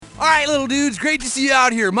Alright, little dudes, great to see you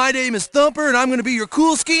out here. My name is Thumper, and I'm going to be your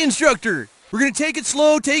cool ski instructor. We're going to take it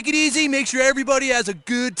slow, take it easy, make sure everybody has a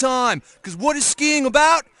good time. Because what is skiing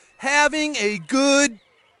about? Having a good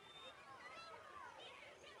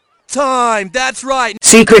time. That's right.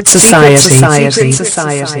 Secret Society.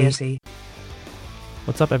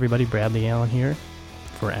 What's up, everybody? Bradley Allen here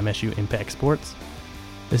for MSU Impact Sports.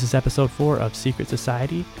 This is episode 4 of Secret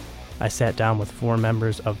Society. I sat down with 4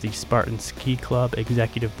 members of the Spartan Ski Club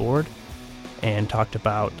Executive Board and talked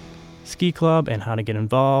about Ski Club and how to get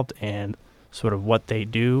involved and sort of what they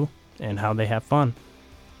do and how they have fun.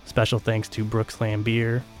 Special thanks to Brooks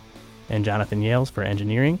Lambier and Jonathan Yales for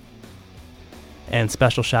engineering. And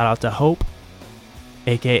special shout out to Hope,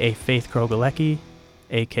 aka Faith Krogalecki,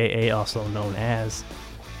 aka also known as.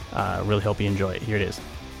 Really hope you enjoy it. Here it is.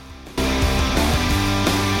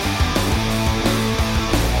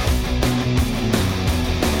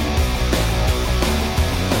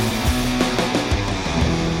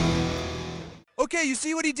 Okay, you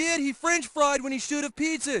see what he did? He French fried when he should have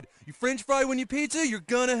pizzaed. You French fry when you pizza, you're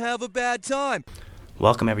gonna have a bad time.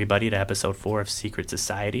 Welcome, everybody, to episode 4 of Secret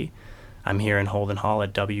Society. I'm here in Holden Hall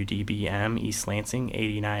at WDBM East Lansing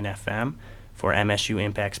 89 FM for MSU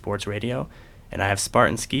Impact Sports Radio, and I have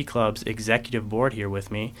Spartan Ski Club's executive board here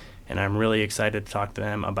with me, and I'm really excited to talk to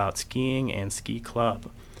them about skiing and ski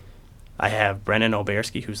club. I have Brennan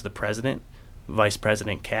Oberski, who's the president, Vice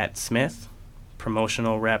President Kat Smith,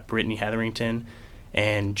 promotional rep Brittany Hetherington,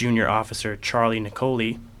 and junior officer Charlie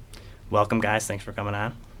Nicoli. Welcome, guys. Thanks for coming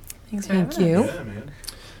on. Thank you. Yeah, man.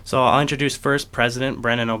 So I'll introduce first President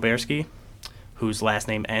Brennan Oberski, whose last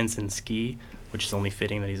name ends in ski, which is only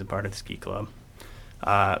fitting that he's a part of the ski club.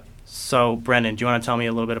 So Brennan, do you want to tell me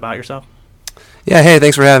a little bit about yourself? Yeah, hey,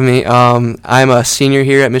 thanks for having me. I'm a senior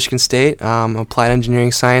here at Michigan State, Applied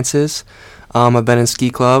Engineering Sciences. I've been in ski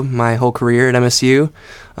club my whole career at MSU.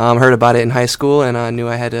 Heard about it in high school and knew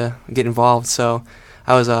I had to get involved. So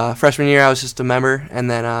I was freshman year, I was just a member, and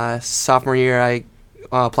then sophomore year I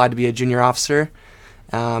applied to be a junior officer.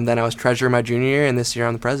 Then I was treasurer my junior year, and this year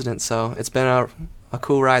I'm the president. So it's been a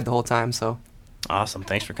cool ride the whole time. So Awesome.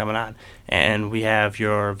 Thanks for coming on. And we have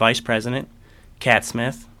your vice president, Kat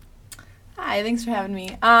Smith. Hi, thanks for having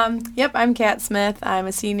me. Yep, I'm Kat Smith. I'm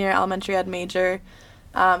a senior elementary ed major.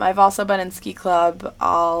 I've also been in ski club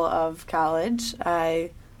all of college. I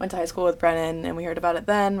went to high school with Brennan, and we heard about it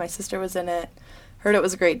then. My sister was in it. Heard it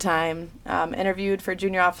was a great time. Interviewed for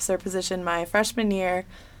junior officer position my freshman year.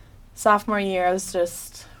 Sophomore year, I was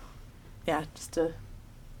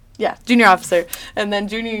junior officer. And then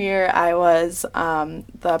junior year, I was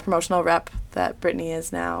the promotional rep that Brittany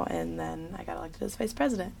is now, and then I got elected as vice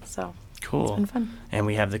president. So Cool. It's been fun. And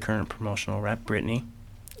we have the current promotional rep, Brittany.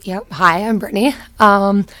 Yep. Hi, I'm Brittany.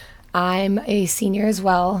 I'm a senior as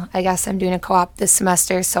well. I guess I'm doing a co-op this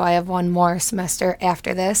semester, so I have one more semester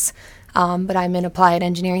after this. But I'm in Applied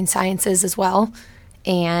Engineering Sciences as well.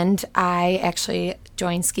 And I actually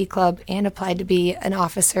joined Ski Club and applied to be an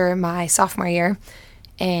officer my sophomore year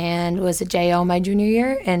and was a JO my junior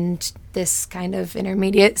year. And this kind of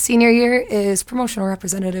intermediate senior year is promotional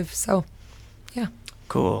representative. So, yeah.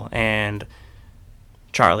 Cool. And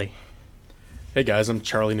Charlie. Hey guys, I'm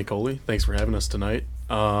Charlie Nicoli. Thanks for having us tonight.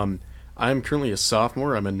 I'm currently a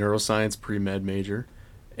sophomore. I'm a neuroscience pre-med major.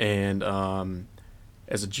 And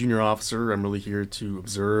as a junior officer, I'm really here to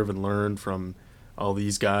observe and learn from all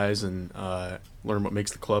these guys and learn what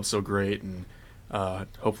makes the club so great and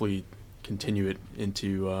hopefully continue it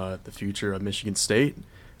into the future of Michigan State.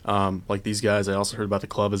 Like these guys, I also heard about the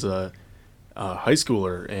club as a high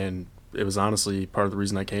schooler, and it was honestly part of the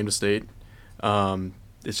reason I came to State.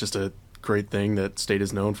 It's just a great thing that State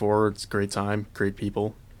is known for. It's a great time, great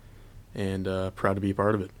people, and proud to be a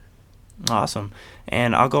part of it. Awesome.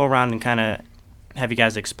 And I'll go around and kind of have you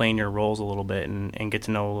guys explain your roles a little bit and get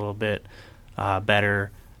to know a little bit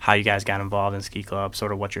better how you guys got involved in Ski Club,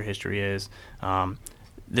 sort of what your history is.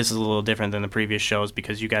 This is a little different than the previous shows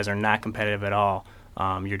because you guys are not competitive at all.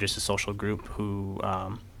 You're just a social group who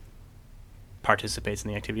participates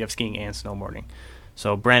in the activity of skiing and snowboarding.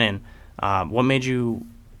 So, Brennan, what made you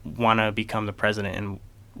want to become the president, and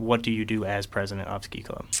what do you do as president of Ski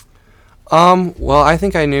Club? Well, I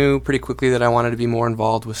think I knew pretty quickly that I wanted to be more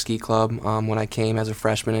involved with Ski Club when I came as a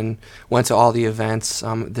freshman and went to all the events.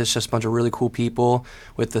 There's just a bunch of really cool people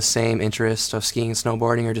with the same interest of skiing and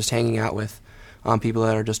snowboarding or just hanging out with people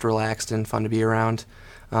that are just relaxed and fun to be around.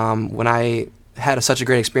 When I had such a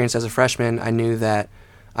great experience as a freshman, I knew that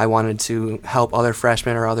I wanted to help other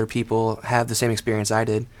freshmen or other people have the same experience I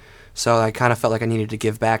did. So I kind of felt like I needed to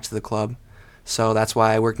give back to the club. So that's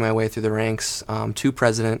why I worked my way through the ranks to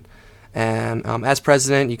president. And as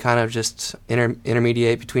president, you kind of just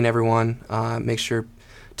intermediate between everyone, make sure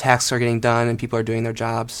tasks are getting done and people are doing their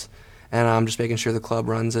jobs, and just making sure the club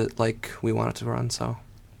runs it like we want it to run. So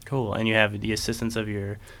Cool. And you have the assistance of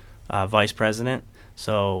your vice president.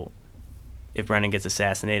 So if Brennan gets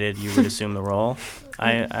assassinated, you would assume the role,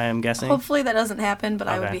 I am guessing? Hopefully that doesn't happen, but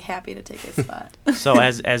I would Okay. be happy to take his spot. So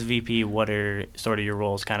as VP, what are sort of your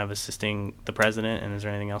roles, kind of assisting the president, and is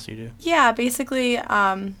there anything else you do? Yeah, basically,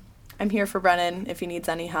 I'm here for Brennan if he needs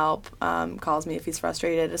any help. Calls me if he's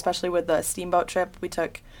frustrated, especially with the steamboat trip. We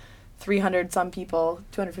took 300-some people,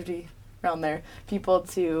 250 around there, people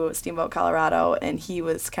to Steamboat, Colorado, and he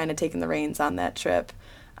was kind of taking the reins on that trip.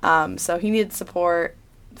 So he needed support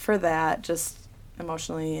for that, just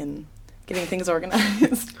emotionally and getting things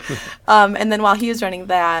organized. And then while he was running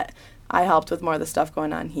that, I helped with more of the stuff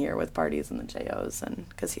going on here with parties and the JOs, and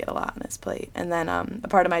because he had a lot on his plate. And then a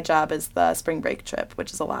part of my job is the spring break trip,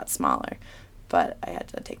 which is a lot smaller, but I had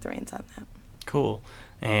to take the reins on that. Cool.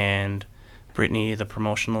 And Brittany, the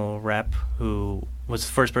promotional rep, who was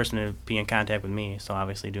the first person to be in contact with me, so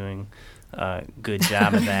obviously doing a good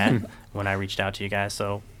job of that when I reached out to you guys.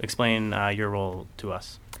 So explain your role to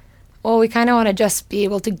us. Well, we kind of want to just be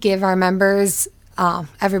able to give our members,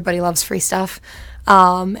 everybody loves free stuff.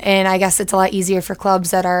 And I guess it's a lot easier for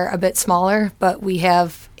clubs that are a bit smaller, but we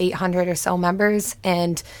have 800 or so members.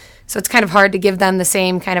 And so it's kind of hard to give them the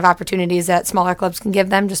same kind of opportunities that smaller clubs can give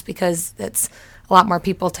them, just because it's a lot more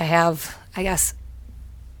people to have, I guess,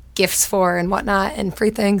 gifts for and whatnot and free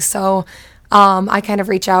things. So I kind of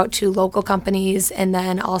reach out to local companies, and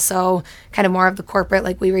then also kind of more of the corporate,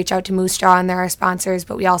 like we reach out to Moose Jaw and they're our sponsors,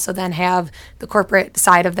 but we also then have the corporate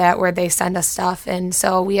side of that where they send us stuff. And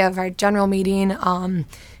so we have our general meeting,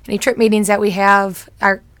 any trip meetings that we have.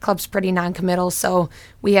 Our club's pretty non-committal, so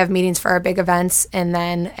we have meetings for our big events, and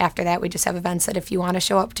then after that we just have events that if you want to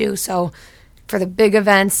show up to. So for the big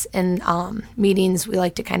events and meetings, we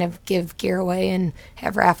like to kind of give gear away and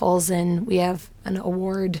have raffles, and we have an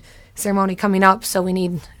award ceremony coming up, so we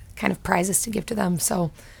need kind of prizes to give to them. So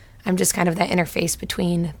I'm just kind of that interface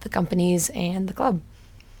between the companies and the club.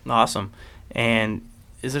 Awesome. And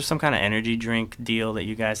is there some kind of energy drink deal that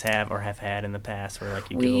you guys have or have had in the past where like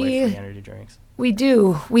you give away free energy drinks? We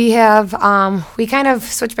do. We have, we kind of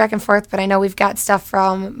switch back and forth, but I know we've got stuff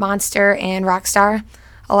from Monster and Rockstar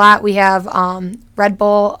a lot. We have Red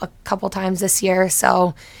Bull a couple times this year,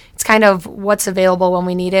 so it's kind of what's available when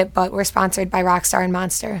we need it, but we're sponsored by Rockstar and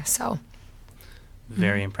Monster, so.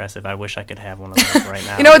 Very impressive. I wish I could have one of those right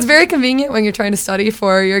now. You know, it's very convenient when you're trying to study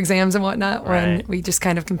for your exams and whatnot, when Right. we just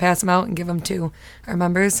kind of can pass them out and give them to our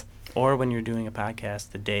members. Or when you're doing a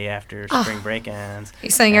podcast the day after spring break ends. Are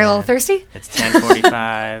you saying you're a little and thirsty? It's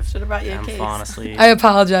 10:45. Should've brought you a I'm case. falling asleep. I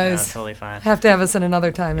apologize. No, totally fine. Have to have us in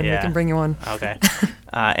another time, and we Yeah. can bring you one. Okay.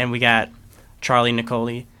 And we got Charlie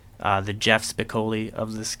Nicoli, the Jeff Spicoli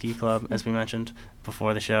of the ski club, as we mentioned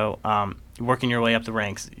before the show. Working your way up the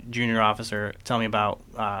ranks, junior officer. Tell me about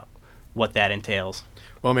what that entails.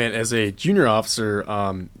 Well, man, as a junior officer,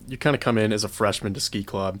 you kind of come in as a freshman to ski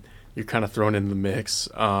club. You're kind of thrown into the mix,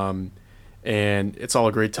 and it's all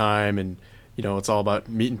a great time. And you know, it's all about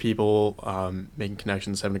meeting people, making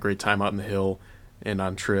connections, having a great time out in the hill, and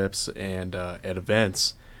on trips and at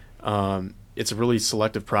events. It's a really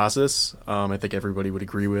selective process. I think everybody would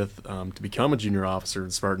agree with to become a junior officer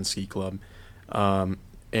in Spartan Ski Club.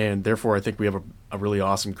 And therefore, I think we have a really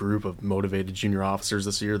awesome group of motivated junior officers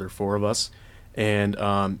this year. There are 4 of us.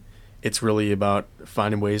 And it's really about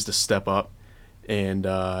finding ways to step up and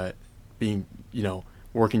being,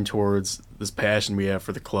 working towards this passion we have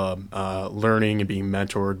for the club, learning and being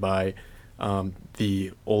mentored by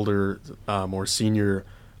the older, more senior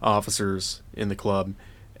officers in the club,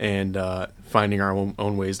 and finding our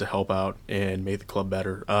own ways to help out and make the club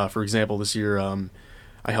better. For example, this year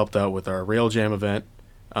I helped out with our Rail Jam event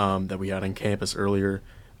that we had on campus earlier.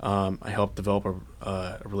 I helped develop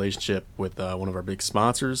a relationship with one of our big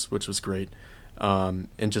sponsors, which was great, and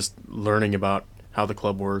just learning about how the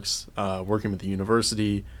club works, working with the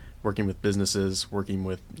university, working with businesses, working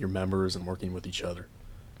with your members, and working with each other.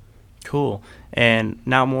 Cool. And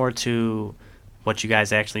now more to what you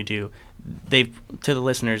guys actually do. To the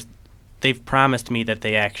listeners, they've promised me that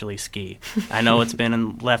they actually ski. I know it's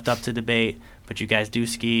been left up to debate, but you guys do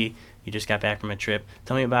ski. You just got back from a trip.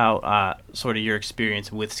 Tell me about sort of your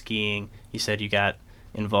experience with skiing. You said you got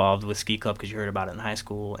involved with ski club because you heard about it in high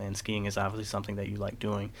school, and skiing is obviously something that you like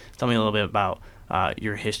doing. Tell me a little bit about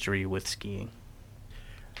your history with skiing.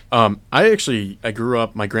 I grew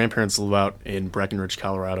up, my grandparents live out in Breckenridge,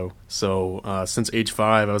 Colorado. So since age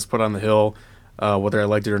 5, I was put on the hill, whether I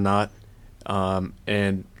liked it or not.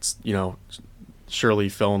 And, surely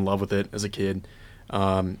fell in love with it as a kid.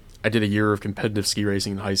 I did a year of competitive ski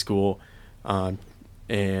racing in high school, and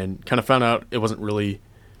kind of found out it wasn't really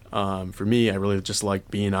for me. I really just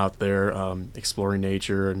liked being out there, exploring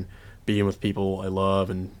nature and being with people I love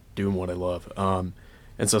and doing what I love.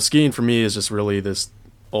 And so skiing for me is just really this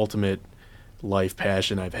ultimate life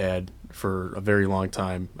passion I've had for a very long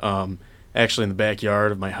time. Actually, in the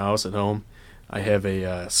backyard of my house at home, I have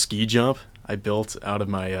a ski jump I built out of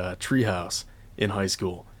my tree house in high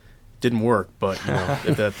school. Didn't work, but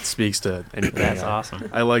if that speaks to anything That's awesome.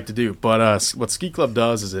 I like to do. But what Ski Club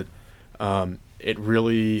does is it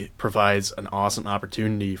really provides an awesome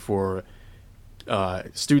opportunity for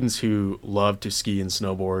students who love to ski and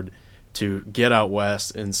snowboard to get out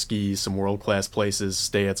west and ski some world-class places,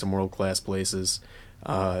 stay at some world-class places,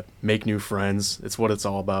 make new friends. It's what it's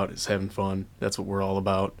all about. It's having fun. That's what we're all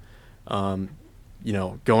about. Going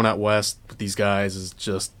out west with these guys is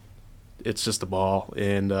just a ball,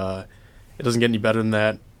 and it doesn't get any better than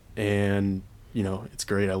that. And it's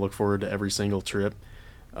great. I look forward to every single trip.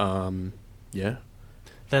 Yeah.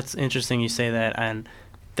 That's interesting you say that, and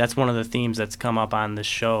that's one of the themes that's come up on this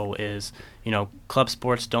show is, club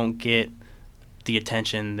sports don't get the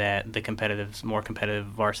attention that the more competitive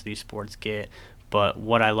varsity sports get. But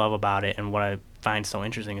what I love about it and what I find so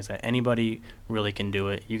interesting is that anybody really can do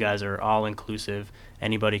it. You guys are all inclusive.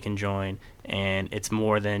 Anybody can join, and it's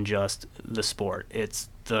more than just the sport. It's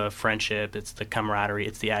the friendship, it's the camaraderie,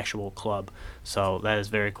 it's the actual club. So that is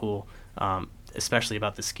very cool. Especially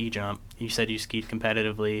about the ski jump. You said you skied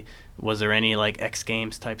competitively. Was there any X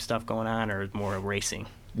Games type stuff going on, or more racing?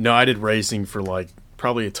 No, I did racing for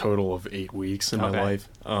probably a total of 8 weeks in my life.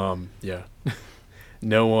 Yeah.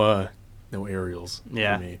 No aerials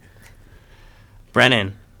for me.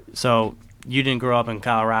 Brennan, so you didn't grow up in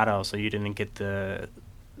Colorado, so you didn't get the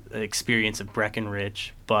experience of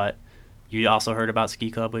Breckenridge, but you also heard about Ski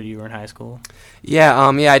Club when you were in high school? Yeah,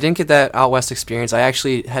 I didn't get that out west experience. I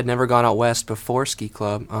actually had never gone out west before Ski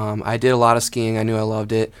Club. I did a lot of skiing. I knew I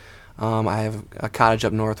loved it. I have a cottage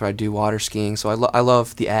up north where I do water skiing, so I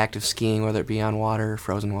love the act of skiing, whether it be on water or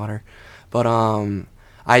frozen water. But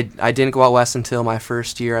I didn't go out west until my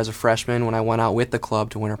first year as a freshman when I went out with the club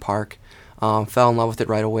to Winter Park. Fell in love with it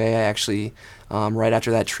right away. I actually, right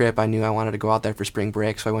after that trip, I knew I wanted to go out there for spring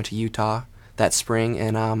break, so I went to Utah that spring,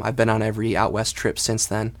 and I've been on every out west trip since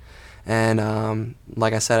then. And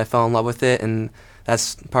like I said, I fell in love with it, and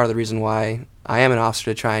that's part of the reason why I am an officer,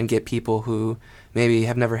 to try and get people who maybe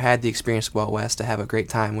have never had the experience to go out west to have a great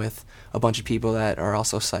time with a bunch of people that are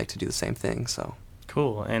also psyched to do the same thing. So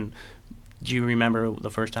cool. And do you remember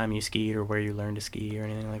the first time you skied, or where you learned to ski, or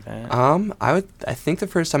anything like that? I think the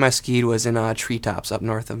first time I skied was in Treetops up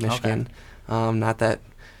north of Michigan. Okay. Not that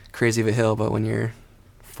crazy of a hill, but when you're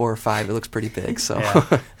 4 or 5, it looks pretty big. So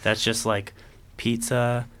that's just like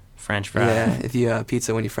pizza, French fry. Yeah, if you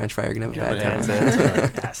pizza when you French fry, you're gonna have a bad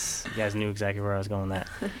time. Yes, you guys knew exactly where I was going with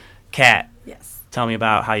that. Kat, Yes. Tell me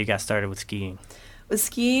about how you got started with skiing. With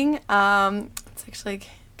skiing, it's actually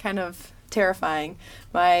kind of terrifying.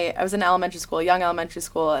 I was in young elementary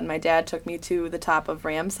school, and my dad took me to the top of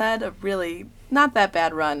Ram's Head, a really not that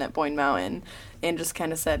bad run at Boyne Mountain, and just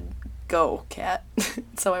kind of said, "Go, Kat."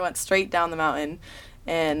 So I went straight down the mountain,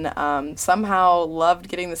 and somehow loved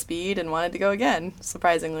getting the speed and wanted to go again,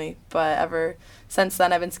 surprisingly. But ever since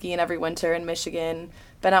then, I've been skiing every winter in Michigan,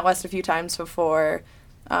 been out west a few times before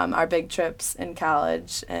our big trips in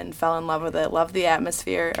college, and fell in love with it, love the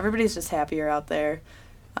atmosphere. Everybody's just happier out there.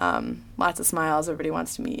 Lots of smiles, everybody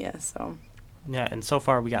wants to meet you. So yeah, and so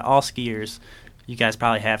far we got all skiers. You guys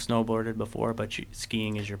probably have snowboarded before, but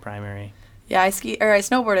skiing is your primary. Yeah, I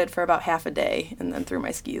snowboarded for about half a day and then threw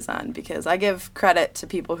my skis on, because I give credit to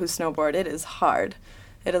people who snowboard. It is hard.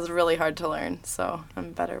 It is really hard to learn, so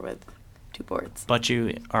I'm better with 2 boards. But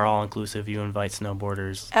you are all inclusive. You invite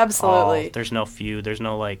snowboarders. Absolutely. There's no few. There's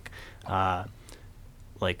no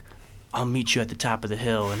I'll meet you at the top of the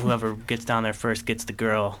hill, and whoever gets down there first gets the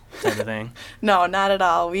girl type of thing. No, not at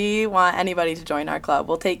all. We want anybody to join our club.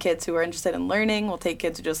 We'll take kids who are interested in learning. We'll take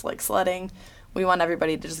kids who just like sledding. We want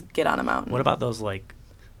everybody to just get on a mountain. What about those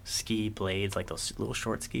ski blades, those little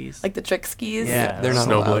short skis? Like the trick skis? Yeah, they're not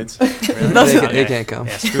snowblades. Really? They can't come.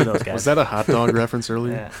 Yeah, screw those guys. Was that a hot dog reference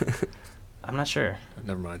earlier? Yeah. I'm not sure.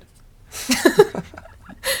 Never mind.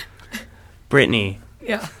 Brittany.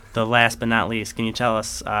 Yeah. The last but not least, can you tell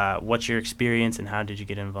us what's your experience and how did you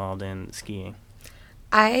get involved in skiing?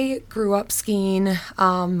 I grew up skiing.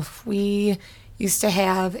 We used to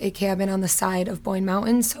have a cabin on the side of Boyne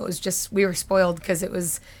Mountain, so it was just, we were spoiled because it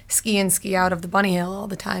was ski in, ski out of the Bunny Hill all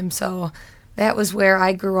the time. So that was where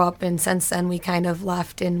I grew up, and since then we kind of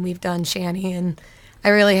left, and we've done Shanny and I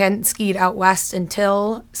really hadn't skied out west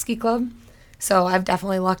until ski club. So I've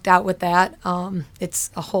definitely lucked out with that.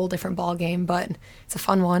 It's a whole different ball game, but it's a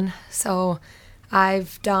fun one. So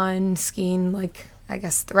I've done skiing like I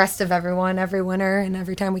guess the rest of everyone every winter and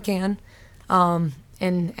every time we can. And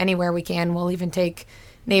anywhere we can, we'll even take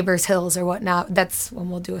neighbors' hills or whatnot. That's when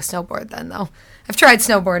we'll do a snowboard then, though. I've tried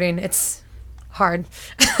snowboarding. It's hard.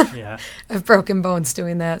 Yeah. I've broken bones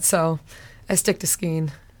doing that, so I stick to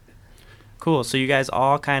skiing. Cool. So you guys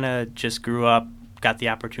all kind of just grew up, got the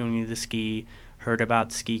opportunity to ski, heard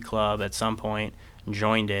about ski club at some point,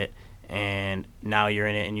 joined it, and now you're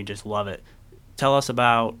in it and you just love it. Tell us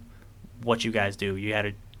about what you guys do. You had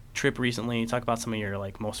a trip recently. Talk about some of your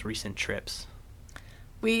like most recent trips.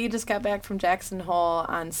 We just got back from Jackson Hole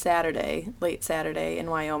on Saturday, late Saturday in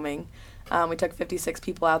Wyoming. We took 56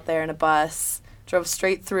 people out there in a bus, drove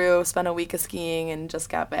straight through, spent a week of skiing, and just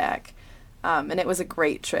got back. And it was a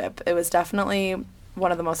great trip. It was definitely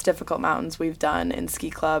one of the most difficult mountains we've done in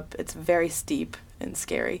ski club. It's very steep and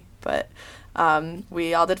scary, but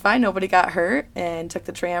we all did fine. Nobody got hurt and took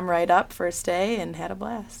the tram right up first day and had a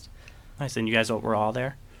blast. Nice. And you guys were all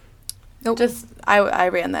there? Nope. Just I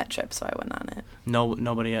ran that trip, so I went on it.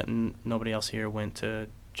 Nobody else here went to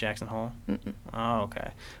Jackson Hole? Mm-mm. Oh,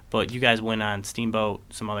 okay. But you guys went on Steamboat,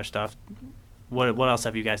 some other stuff. What else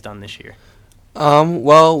have you guys done this year?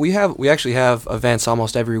 Well, we actually have events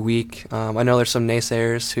almost every week. I know there's some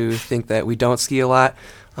naysayers who think that we don't ski a lot,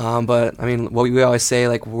 but I mean, what we always say,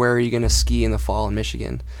 like, where are you going to ski in the fall in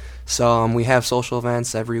Michigan? So we have social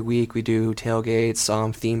events every week. We do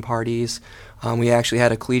tailgates, theme parties. We actually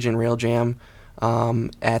had a collegiate rail jam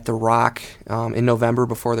at the Rock in November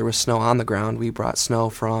before there was snow on the ground. We brought snow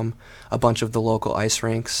from a bunch of the local ice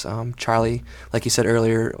rinks. Charlie, like you said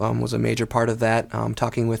earlier, was a major part of that,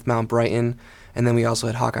 talking with Mount Brighton. And then we also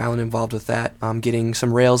had Hawk Island involved with that, getting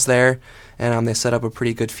some rails there. And they set up a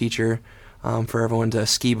pretty good feature for everyone to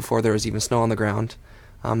ski before there was even snow on the ground.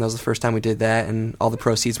 That was the first time we did that, and all the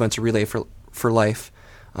proceeds went to Relay for Life,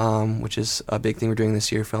 which is a big thing we're doing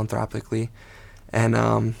this year philanthropically. And I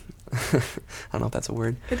don't know if that's a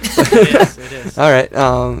word. It is. All right.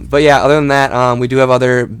 But yeah, other than that, we do have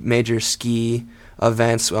other major ski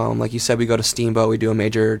events. Like you said, we go to Steamboat. We do a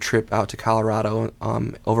major trip out to Colorado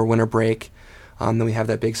over winter break. Then we have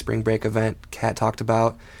that big spring break event Kat talked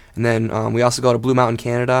about. And then we also go to Blue Mountain,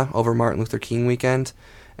 Canada over Martin Luther King weekend.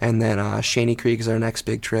 And then Shaney Creek is our next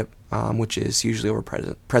big trip, which is usually over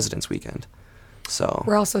President's Weekend. So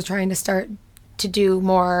We're also trying to start to do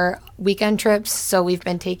more weekend trips. So we've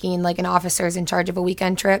been taking like an officer's in charge of a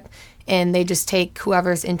weekend trip, and they just take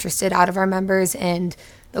whoever's interested out of our members, and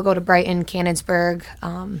they'll go to Brighton, Cannonsburg.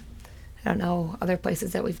 I don't know, other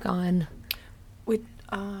places that we've gone. We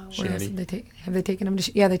Where else Shanny. did they take? Have they taken them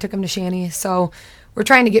to? Yeah, they took them to Shanny. So we're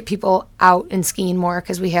trying to get people out and skiing more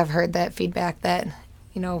because we have heard that feedback that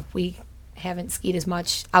we haven't skied as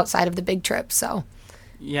much outside of the big trips. So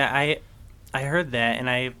Yeah, I heard that, and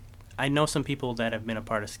I know some people that have been a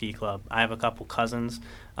part of ski club. I have a couple cousins.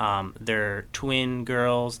 They're twin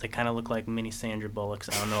girls. They kind of look like mini Sandra Bullocks.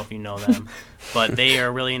 I don't know if you know them, but they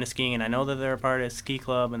are really into skiing, and I know that they're a part of ski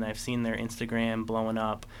club, and I've seen their Instagram blowing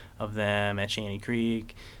up of them at Shanny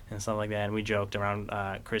Creek and stuff like that. And we joked around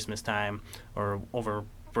Christmas time or over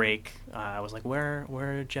break. I was like, where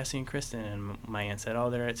are Jesse and Kristen? And my aunt said, oh,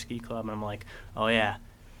 they're at ski club. And I'm like, oh yeah,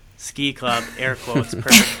 ski club, air quotes,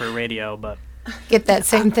 perfect for radio, but get that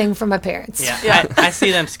same thing from my parents. yeah. I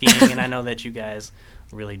see them skiing, and I know that you guys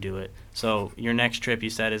really do it. So your next trip, you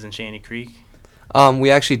said, is in Shanny Creek? we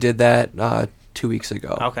actually did that 2 weeks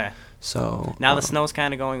ago. Okay. So Now the snow's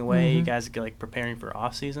kind of going away. Mm-hmm. You guys are like preparing for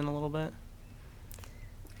off season a little bit?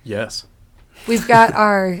 Yes. We've got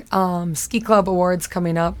our ski club awards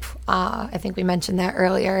coming up. I think we mentioned that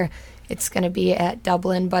earlier. It's going to be at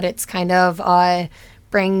Dublin, but it's kind of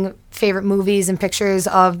bring favorite movies and pictures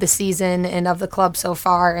of the season and of the club so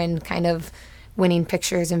far, and kind of winning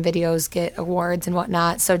pictures and videos get awards and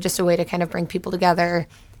whatnot. So just a way to kind of bring people together,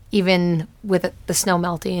 even with the snow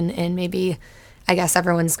melting, and maybe, I guess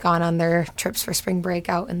everyone's gone on their trips for spring break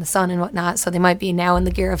out in the sun and whatnot, so they might be now in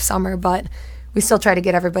the gear of summer, but we still try to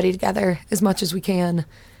get everybody together as much as we can,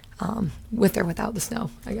 with or without the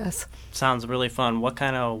snow, I guess. Sounds really fun. What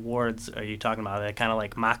kind of awards are you talking about? Are they kind of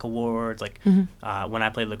like mock awards? Like when I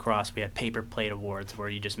played lacrosse, we had paper plate awards where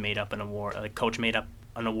you just made up an award. Like coach made up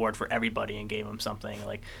an award for everybody and gave them something.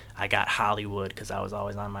 Like I got Hollywood because I was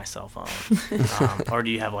always on my cell phone. Or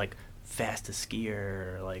do you have like fastest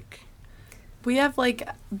skier or like... We have like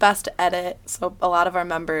best edit, so a lot of our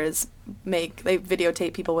members they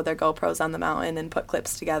videotape people with their GoPros on the mountain and put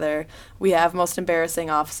clips together. We have most embarrassing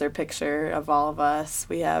officer picture of all of us.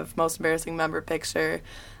 We have most embarrassing member picture,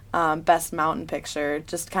 best mountain picture,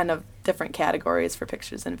 just kind of different categories for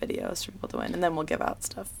pictures and videos for people to win, and then we'll give out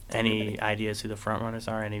stuff. Any ideas who the front runners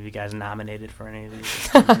are? Any of you guys nominated for any of these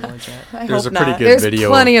awards yet? There's a pretty good There's video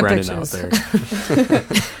plenty of of Brennan out pictures. there.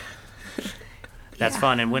 That's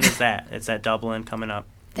fun. And when is that? It's at Dublin coming up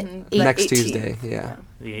Next 18th. Tuesday, yeah.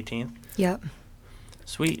 the 18th? Yep.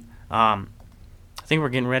 Sweet. I think we're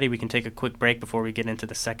getting ready. We can take a quick break before we get into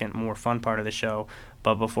the second, more fun part of the show.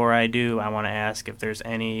 But before I do, I want to ask if there's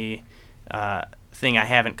any thing I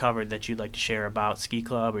haven't covered that you'd like to share about Ski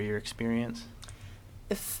Club or your experience.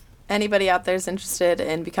 If anybody out there is interested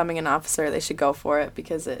in becoming an officer, they should go for it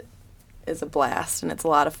because it is a blast and it's a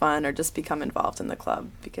lot of fun, or just become involved in the club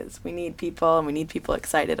because we need people and we need people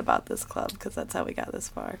excited about this club because that's how we got this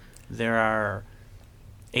far. There are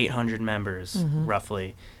 800 members,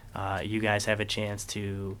 roughly. You guys have a chance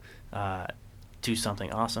to do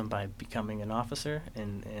something awesome by becoming an officer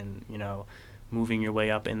and moving your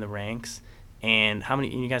way up in the ranks. And how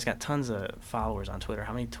many? You guys got tons of followers on Twitter.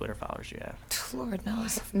 How many Twitter followers do you have? Lord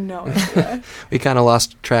knows. No idea. We kind of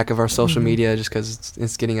lost track of our social media just because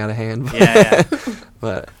it's getting out of hand. Yeah.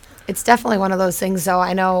 But It's definitely one of those things, though.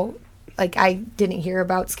 I know, like, I didn't hear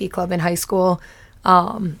about Ski Club in high school.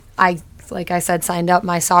 Like I said, signed up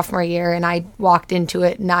my sophomore year, and I walked into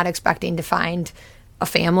it not expecting to find a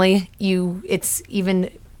family. It's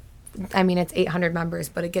 800 members,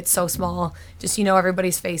 but it gets so small. Just,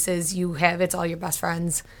 everybody's faces. It's all your best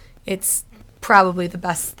friends. It's probably the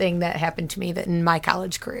best thing that happened to me in my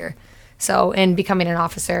college career. So, and becoming an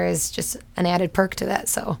officer is just an added perk to that.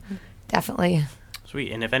 So, definitely.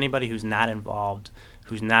 Sweet. And if anybody who's not involved,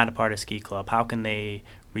 who's not a part of Ski Club, how can they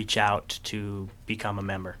reach out to become a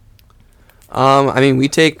member?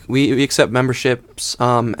 We accept memberships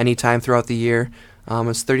anytime throughout the year.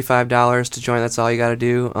 It's $35 to join. That's all you got to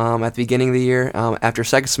do. At the beginning of the year, after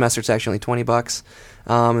second semester, it's actually only $20.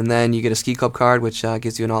 And then you get a Ski Club card, which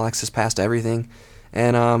gives you an all-access pass to everything.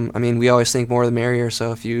 And we always think more the merrier.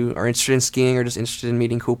 So if you are interested in skiing or just interested in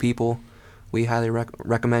meeting cool people, we highly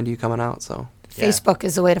recommend you coming out. So Facebook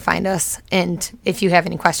is the way to find us. And if you have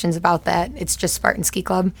any questions about that, it's just Spartan Ski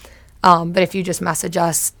Club. But if you just message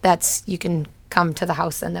us, you can come to the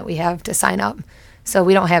house then that we have to sign up. So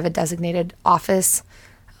we don't have a designated office.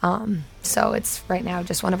 So it's right now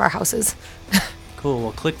just one of our houses. Cool.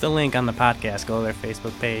 Well, click the link on the podcast. Go to their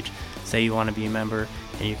Facebook page. Say you want to be a member,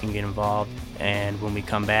 and you can get involved. And when we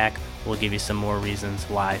come back, we'll give you some more reasons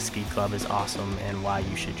why Ski Club is awesome and why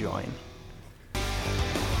you should join.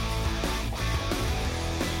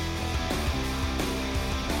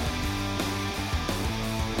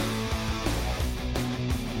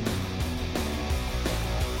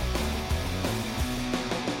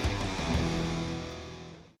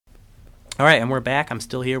 All right, and we're back. I'm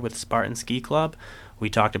still here with Spartan Ski Club. We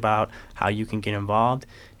talked about how you can get involved,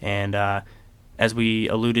 and as we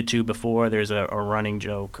alluded to before, there's a running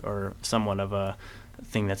joke or somewhat of a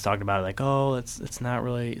thing that's talked about, like, oh, it's not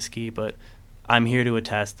really ski, but I'm here to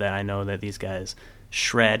attest that I know that these guys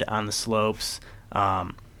shred on the slopes.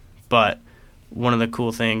 But one of the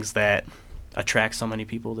cool things that attracts so many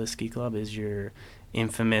people to Ski Club is your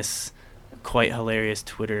infamous, quite hilarious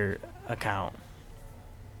Twitter account.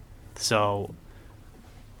 So,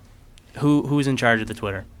 who's in charge of the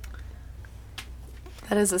Twitter?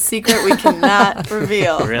 That is a secret we cannot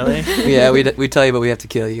reveal. Really? Yeah, we tell you, but we have to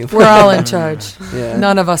kill you. We're all in charge. Yeah.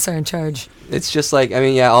 None of us are in charge. It's just like,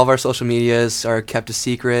 all of our social medias are kept a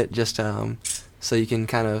secret, just so you can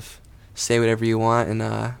kind of say whatever you want, and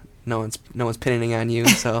no one's pinning on you.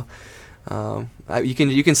 So you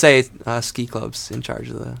can say Ski Club's in charge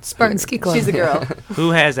of the Spartan Ski Club. She's a girl.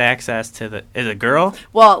 Who has access to the? Is it a girl?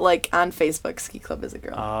 Well, like on Facebook, Ski Club is a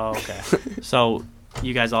girl. Oh, okay. So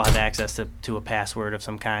you guys all have access to a password of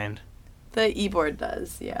some kind. The e-board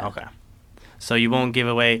does, yeah. Okay. So you won't give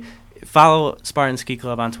away. Follow Spartan Ski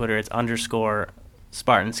Club on Twitter. It's _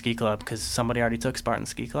 Spartan Ski Club, because somebody already took Spartan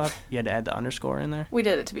Ski Club. You had to add the underscore in there. We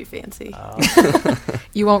did it to be fancy.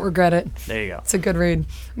 You won't regret it. There you go. It's a good read.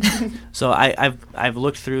 So I've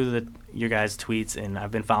looked through your guys' tweets, and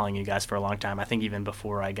I've been following you guys for a long time. I think even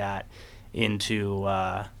before I got into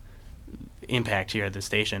Impact here at the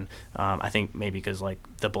station. I think maybe because like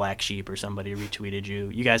the Black Sheep or somebody retweeted you.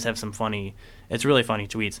 You guys have some it's really funny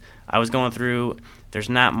tweets. I was going through. There's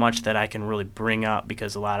not much that I can really bring up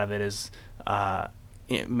because a lot of it is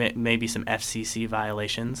maybe some FCC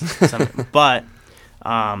violations. But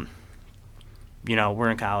we're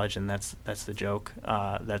in college, and that's the joke.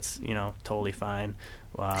 That's totally fine.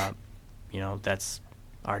 That's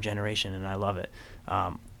our generation, and I love it.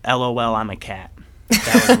 LOL, I'm a cat.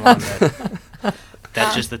 That was one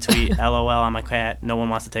that's just the tweet. LOL, I'm a cat. No one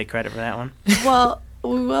wants to take credit for that one. Well,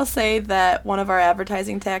 we will say that one of our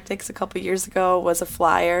advertising tactics a couple years ago was a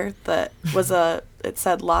flyer that was it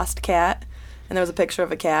said "Lost Cat," and there was a picture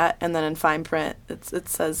of a cat, and then in fine print it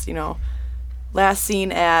says, last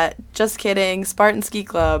seen at, just kidding, Spartan Ski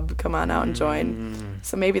Club, come on out and join.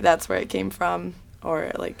 So maybe that's where it came from, or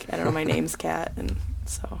I don't know, my name's Cat, and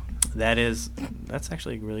so. That's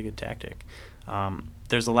actually a really good tactic.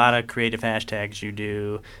 There's a lot of creative hashtags you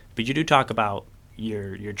do, but you do talk about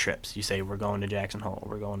your trips. You say, we're going to Jackson Hole,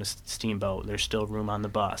 we're going to Steamboat, there's still room on the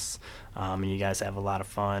bus, and you guys have a lot of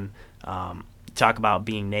fun. Talk about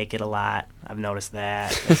being naked a lot. I've noticed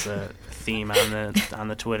that. It's a theme on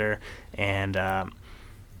the Twitter. And I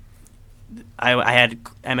had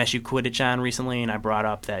MSU Quidditch on recently, and I brought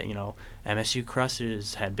up that, MSU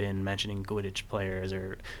Crushers had been mentioning Quidditch players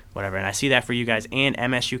or whatever. And I see that for you guys. And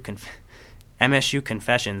MSU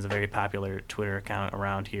Confessions, a very popular Twitter account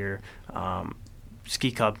around here.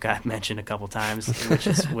 Ski Club got mentioned a couple times,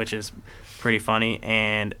 which is pretty funny.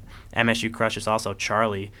 And MSU Crushers also,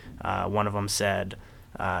 Charlie, one of them said,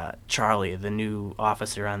 Charlie, the new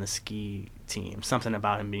officer on the ski team, something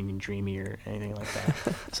about him being dreamy or anything like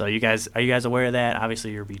that. So are you guys aware of that?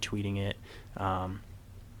 Obviously you're retweeting it.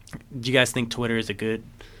 Do you guys think Twitter is a good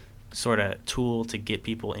sort of tool to get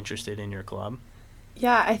people interested in your club?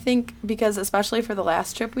 Yeah, I think because especially for the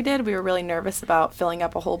last trip we did, we were really nervous about filling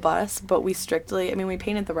up a whole bus, but we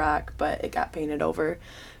painted the rock, but it got painted over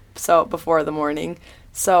before the morning.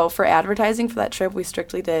 So for advertising for that trip, we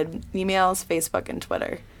strictly did emails, Facebook, and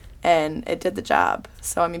Twitter, and it did the job.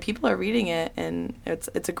 So, people are reading it, and it's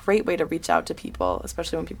a great way to reach out to people,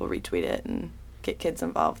 especially when people retweet it and get kids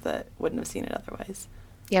involved that wouldn't have seen it otherwise.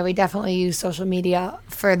 Yeah, we definitely use social media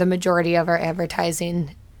for the majority of our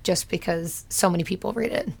advertising just because so many people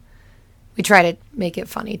read it. We try to make it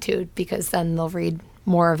funny, too, because then they'll read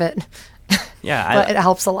more of it. Yeah. But it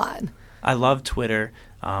helps a lot. I love Twitter.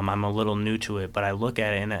 I'm a little new to it, but I look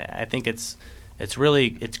at it, and I think it's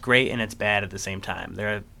great and it's bad at the same time.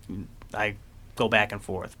 I go back and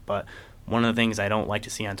forth, but one of the things I don't like to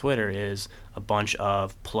see on Twitter is a bunch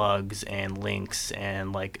of plugs and links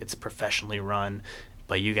and it's professionally run.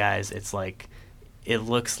 But you guys, it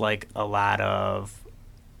looks like a lot of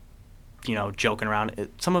joking around.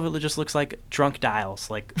 Some of it just looks like drunk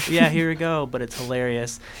dials. Yeah, here we go, but it's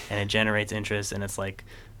hilarious and it generates interest, and it's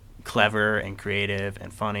clever and creative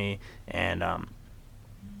and funny, and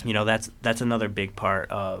that's another big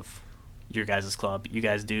part of your guys' club. You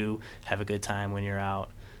guys do have a good time when you're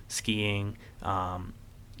out skiing.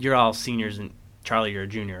 You're all seniors, and Charlie, you're a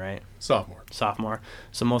junior, right? Sophomore.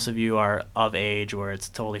 So most of you are of age where it's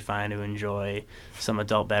totally fine to enjoy some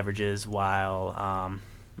adult beverages while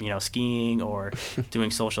skiing or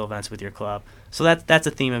doing social events with your club. So that's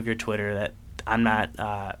a theme of your Twitter that I'm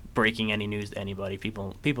not breaking any news to anybody.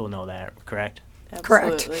 People know that, correct?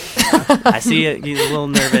 Absolutely. Correct. I see it. You're a little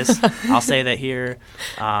nervous. I'll say that here,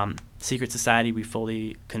 Secret Society, we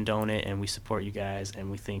fully condone it, and we support you guys, and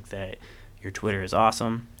we think that your Twitter is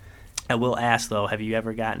awesome. I will ask, though, have you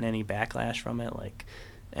ever gotten any backlash from it?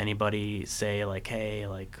 Anybody say,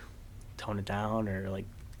 hey, tone it down, or,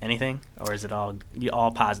 anything? Or is it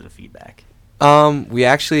all positive feedback? We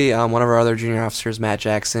actually, one of our other junior officers, Matt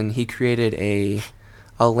Jackson, he created a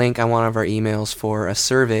link on one of our emails for a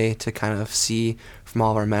survey to kind of see from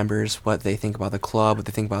all of our members what they think about the club, what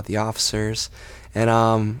they think about the officers. And,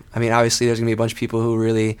 obviously there's going to be a bunch of people who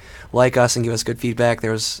really like us and give us good feedback.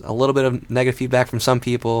 There was a little bit of negative feedback from some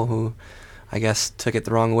people who, I guess, took it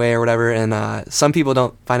the wrong way or whatever. And some people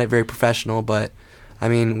don't find it very professional, but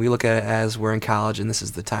we look at it as we're in college, and this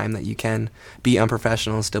is the time that you can be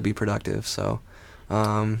unprofessional and still be productive. So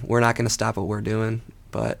we're not going to stop what we're doing,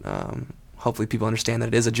 but hopefully people understand that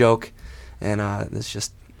it is a joke, and it's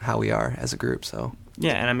just how we are as a group. So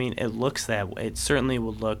yeah, and it looks that way. It certainly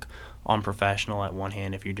would look unprofessional at one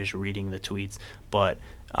hand if you're just reading the tweets, but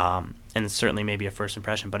and it's certainly maybe a first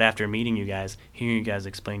impression. But after meeting you guys, hearing you guys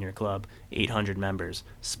explain your club, 800 members,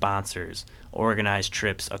 sponsors, organized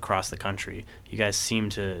trips across the country, you guys seem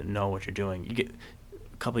to know what you're doing.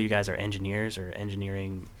 A couple of you guys are engineers or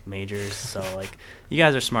engineering majors, so you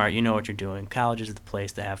guys are smart. You know what you're doing. College is the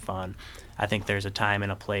place to have fun. I think there's a time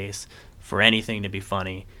and a place for anything to be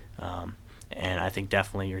funny, and I think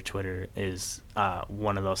definitely your Twitter is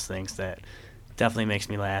one of those things that definitely makes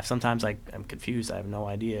me laugh. Sometimes I'm confused. I have no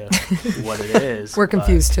idea what it is. We're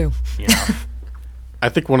confused too. I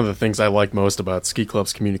think one of the things I like most about Ski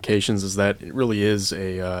Club's communications is that it really is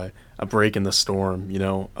a break in the storm.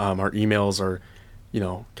 Our emails are,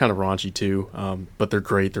 kind of raunchy too, but they're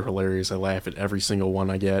great. They're hilarious. I laugh at every single one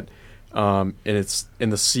I get. And it's in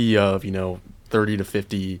the sea of, 30 to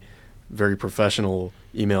 50 very professional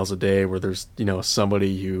emails a day where there's,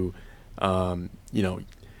 somebody who,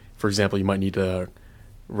 for example, you might need to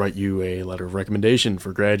write you a letter of recommendation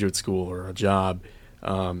for graduate school or a job,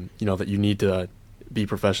 that you need to be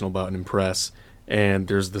professional about and impress. And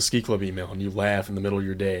there's the Ski Club email, and you laugh in the middle of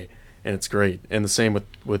your day, and it's great. And the same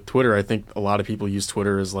with Twitter. I think a lot of people use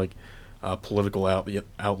Twitter as like a political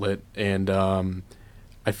outlet, and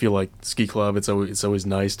I feel like Ski Club, it's always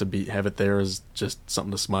nice to have it there as just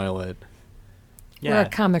something to smile at. Yeah. We're a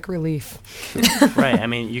comic relief. Right. I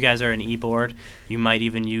mean, you guys are an e-board. You might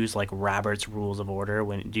even use like Robert's Rules of Order.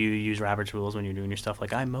 Do you use Robert's Rules when you're doing your stuff?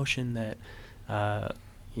 Like, I motion that,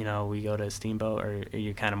 we go to Steamboat, or are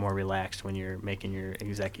you kind of more relaxed when you're making your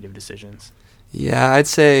executive decisions? Yeah, I'd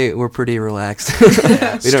say we're pretty relaxed.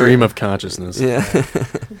 Stream of consciousness. Yeah.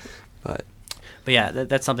 But yeah,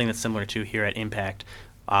 that's something that's similar to here at Impact.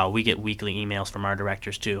 We get weekly emails from our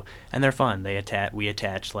directors too, and they're fun. We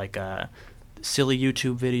attach like a silly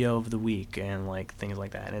YouTube video of the week and like things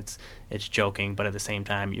like that. And it's joking, but at the same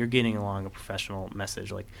time, you're getting along a professional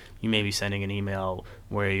message. Like, you may be sending an email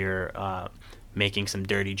where you're making some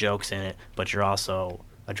dirty jokes in it, but you're also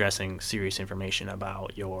addressing serious information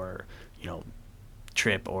about your,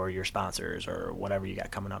 trip or your sponsors or whatever you got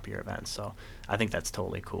coming up, your events. So I think that's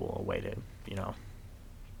totally cool, a way to,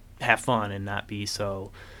 have fun and not be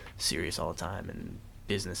so serious all the time and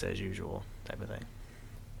business as usual type of thing.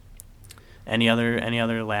 Any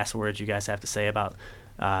other last words you guys have to say about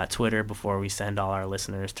Twitter before we send all our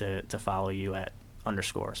listeners to follow you at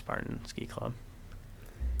 _Spartan Ski Club?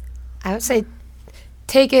 I would say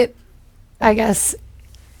take it, I guess.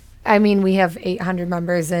 I mean, we have 800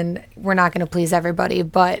 members, and we're not going to please everybody,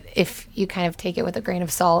 but if you kind of take it with a grain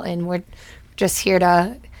of salt, and we're just here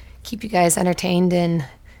to keep you guys entertained and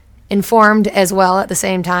informed as well at the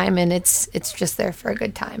same time, and it's just there for a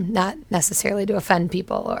good time, not necessarily to offend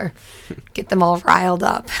people or get them all riled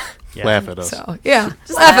up. Yeah. Laugh at us. So, yeah,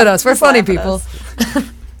 just laugh at us. We're funny people.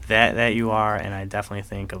 That you are, and I definitely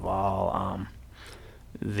think of all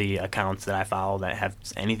the accounts that I follow that have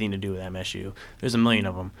anything to do with MSU. There's a million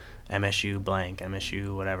of them. MSU blank,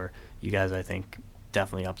 MSU whatever. You guys, I think,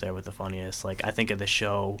 definitely up there with the funniest. Like, I think of the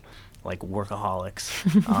show like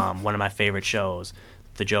Workaholics, one of my favorite shows.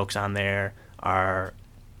 The jokes on there are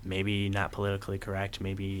maybe not politically correct,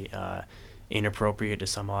 maybe inappropriate to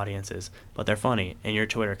some audiences, but they're funny. And your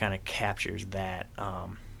Twitter kind of captures that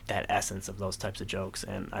essence of those types of jokes,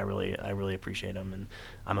 and I really appreciate them. And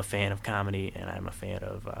I'm a fan of comedy, and I'm a fan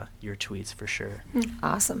of your tweets for sure.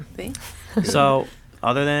 Awesome. Thanks. So,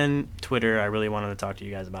 other than Twitter, I really wanted to talk to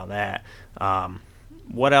you guys about that.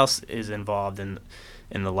 What else is involved in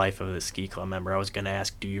the life of the ski club member? I was going to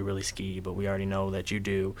ask, do you really ski? But we already know that you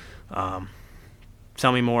do.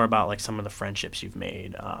 Tell me more about like some of the friendships you've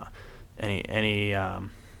made. Any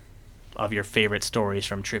of your favorite stories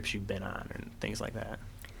from trips you've been on and things like that.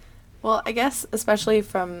 Well, I guess especially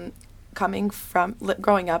from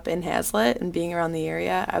growing up in Hazlitt and being around the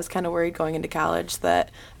area, I was kind of worried going into college that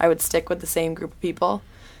I would stick with the same group of people,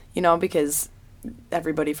 because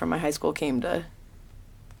everybody from my high school came to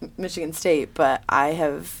Michigan State, but I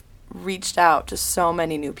have reached out to so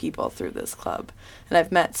many new people through this club, and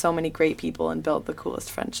I've met so many great people and built the coolest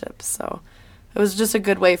friendships. So it was just a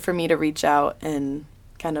good way for me to reach out and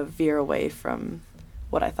kind of veer away from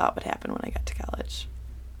what I thought would happen when I got to college.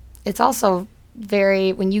 It's also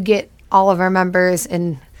when you get all of our members,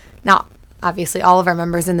 and not obviously all of our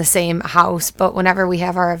members in the same house, but whenever we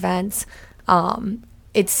have our events,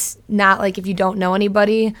 it's not like if you don't know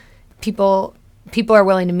anybody, people are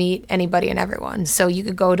willing to meet anybody and everyone. So you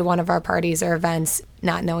could go to one of our parties or events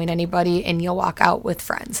not knowing anybody, and you'll walk out with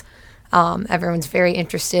friends. Everyone's very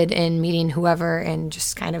interested in meeting whoever and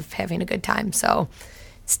just kind of having a good time. So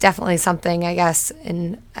it's definitely something, I guess.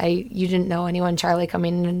 And you didn't know anyone, Charlie,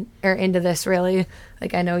 coming into this really.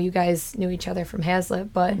 Like, I know you guys knew each other from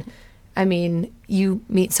Hazlitt, but I mean, you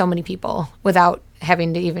meet so many people without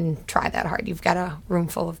having to even try that hard. You've got a room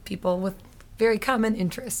full of people with very common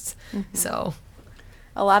interests. Mm-hmm. So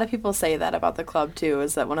a lot of people say that about the club too,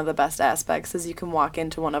 is that one of the best aspects is you can walk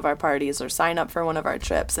into one of our parties or sign up for one of our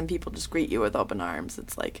trips and people just greet you with open arms.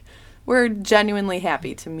 It's like we're genuinely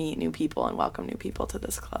happy to meet new people and welcome new people to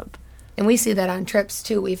this club. And we see that on trips,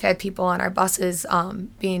 too. We've had people on our buses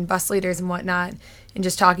being bus leaders and whatnot, and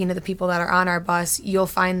just talking to the people that are on our bus. You'll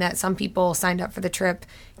find that some people signed up for the trip,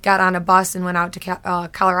 got on a bus, and went out to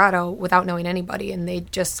Colorado without knowing anybody, and they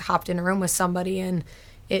just hopped in a room with somebody, and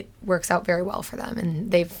it works out very well for them,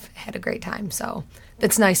 and they've had a great time. So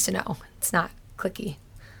that's nice to know. It's not cliquey.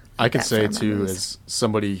 I can say, too, as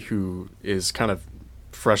somebody who is kind of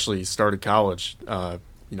freshly started college,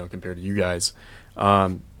 compared to you guys,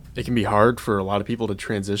 it can be hard for a lot of people to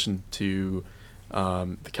transition to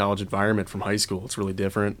the college environment from high school. It's really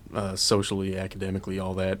different, socially, academically,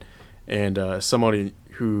 all that. And somebody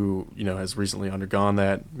who, has recently undergone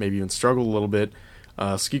that, maybe even struggled a little bit,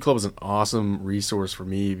 Ski Club is an awesome resource for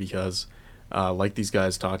me because, like these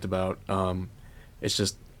guys talked about, it's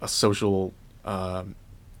just a social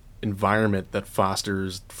environment that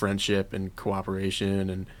fosters friendship and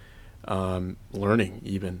cooperation and learning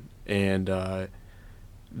even. And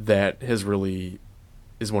that is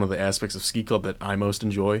one of the aspects of Ski Club that I most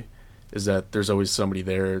enjoy, is that there's always somebody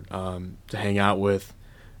there to hang out with,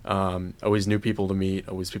 always new people to meet,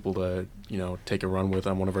 always people to take a run with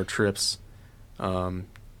on one of our trips,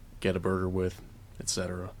 get a burger with,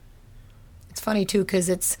 etc. It's funny too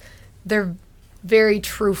because they're very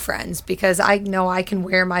true friends, because I know I can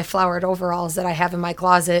wear my flowered overalls that I have in my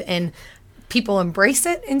closet and people embrace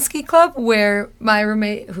it in Ski Club, where my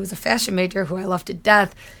roommate, who's a fashion major, who I love to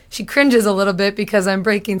death, she cringes a little bit because I'm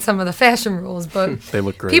breaking some of the fashion rules, but they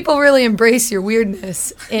look great. People really embrace your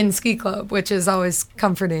weirdness in Ski Club, which is always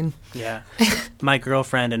comforting. Yeah. My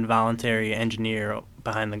girlfriend and voluntary engineer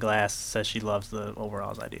behind the glass says she loves the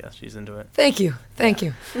overalls idea. She's into it. Thank you.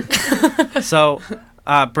 So,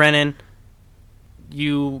 Brennan,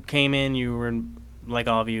 you came in, you were like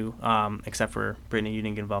all of you, except for Brittany, you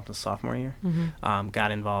didn't get involved in the sophomore year. Mm-hmm.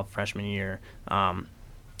 Got involved freshman year.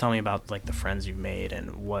 Tell me about like the friends you've made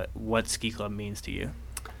and what Ski Club means to you.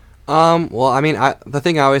 Well, I mean, the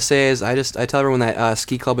thing I always say is I tell everyone that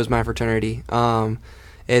Ski Club is my fraternity.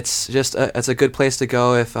 It's just it's a good place to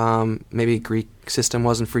go if maybe Greek system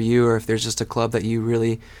wasn't for you, or if there's just a club that you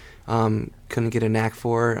really couldn't get a knack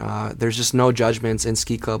for. There's just no judgments in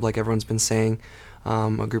Ski Club, like everyone's been saying.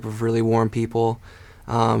 A group of really warm people.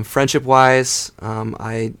 Friendship-wise,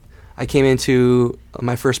 I came into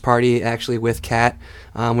my first party actually with Kat.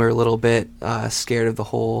 We were a little bit scared of the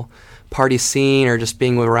whole party scene or just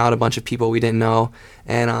being around a bunch of people we didn't know.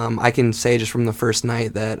 And I can say just from the first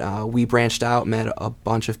night that we branched out, met a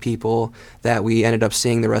bunch of people that we ended up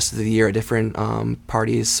seeing the rest of the year at different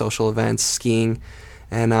parties, social events, skiing.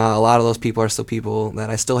 And a lot of those people are still people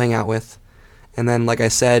that I still hang out with. And then, like I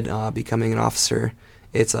said, becoming an officer,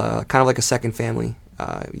 it's kind of like a second family.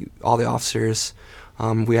 All the officers,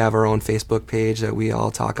 we have our own Facebook page that we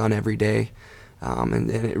all talk on every day. And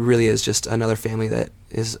it really is just another family that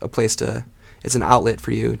is a place it's an outlet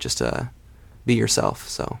for you just to be yourself.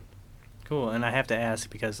 So cool. And I have to ask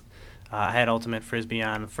because I had Ultimate Frisbee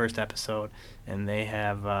on the first episode, and they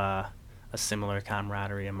have a similar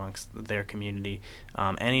camaraderie amongst their community.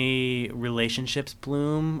 Any relationships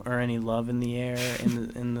bloom or any love in the air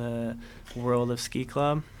in the world of Ski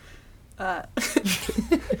Club?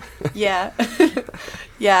 Yeah.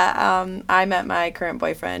 I met my current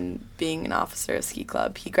boyfriend being an officer of Ski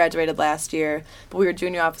Club. He graduated last year, but we were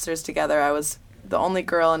junior officers together. I was the only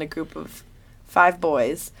girl in a group of 5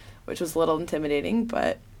 boys, which was a little intimidating,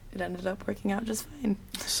 but it ended up working out just fine.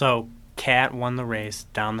 So Kat won the race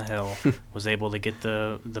down the hill, was able to get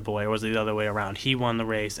the boy, or was it the other way around? He won the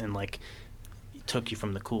race and like took you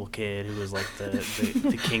from the cool kid who was like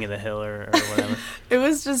the king of the hill or whatever. It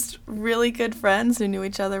was just really good friends who knew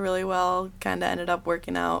each other really well, kind of ended up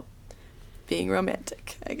working out, being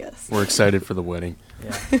romantic, I guess. We're excited for the wedding.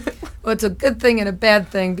 Yeah. Well, it's a good thing and a bad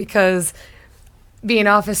thing because being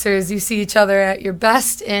officers, you see each other at your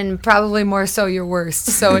best and probably more so your worst.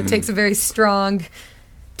 So it takes a very strong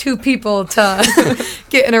 2 people to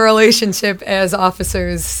get in a relationship as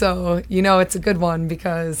officers. So it's a good one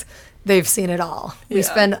because they've seen it all. Yeah. We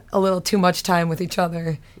spend a little too much time with each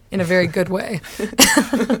other in a very good way.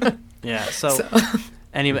 Yeah. So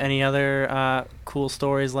any other cool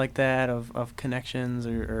stories like that of connections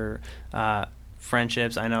or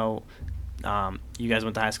friendships? I know you guys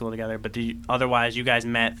went to high school together, but otherwise you guys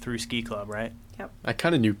met through Ski Club, right? Yep. I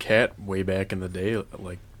kind of knew Kat way back in the day,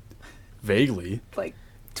 like vaguely. Like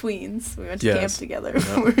tweens. We went to camp together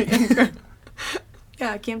when we were younger.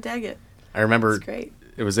 Yeah, Camp Daggett. I remember. It's great.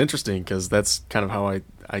 It was interesting because that's kind of how I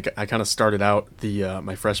kind of started out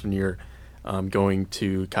my freshman year, going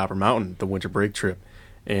to Copper Mountain, the winter break trip,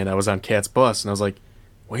 and I was on Kat's bus, and I was like,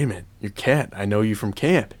 "Wait a minute, you're Kat. I know you from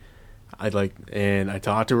camp." And I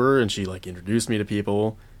talked to her, and she like introduced me to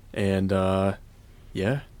people, And,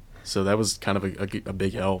 yeah, so that was kind of a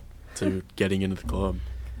big help to getting into the club.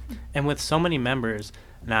 And with so many members,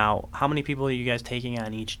 now, how many people are you guys taking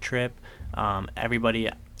on each trip? Everybody,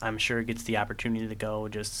 I'm sure, gets the opportunity to go,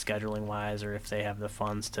 just scheduling-wise, or if they have the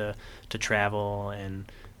funds to travel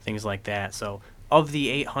and things like that. So of the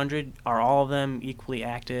 800, are all of them equally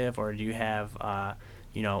active, or do you have,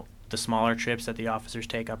 the smaller trips that the officers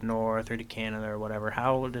take up north or to Canada or whatever?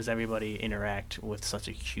 How does everybody interact with such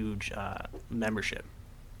a huge membership?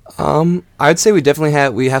 I'd say we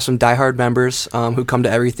have some diehard members who come to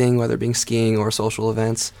everything, whether it being skiing or social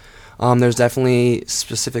events. There's definitely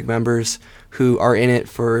specific members who are in it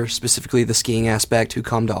for specifically the skiing aspect, who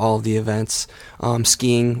come to all of the events,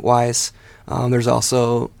 skiing-wise. There's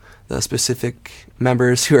also the specific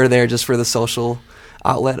members who are there just for the social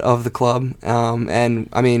outlet of the club. And,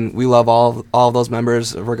 I mean, we love all of those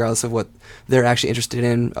members, regardless of what they're actually interested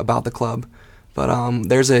in about the club. But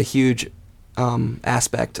there's a huge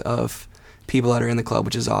aspect of people that are in the club,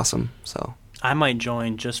 which is awesome. So I might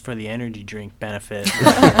join just for the energy drink benefit.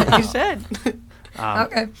 You should.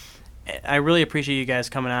 Okay. I really appreciate you guys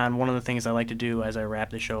coming on. One of the things I like to do as I wrap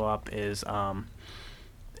the show up is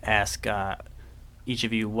ask each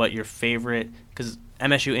of you what your favorite, because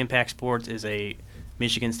MSU Impact Sports is a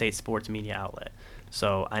Michigan State sports media outlet.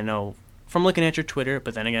 So I know from looking at your Twitter,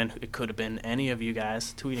 but then again, it could have been any of you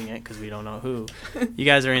guys tweeting it because we don't know who. You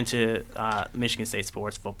guys are into Michigan State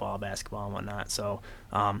sports, football, basketball, and whatnot. So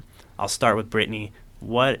I'll start with Brittany.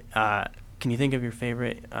 What can you think of your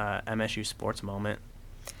favorite MSU sports moment?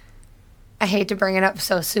 I hate to bring it up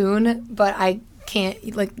so soon, but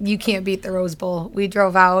you can't beat the Rose Bowl. We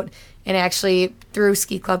drove out, and actually through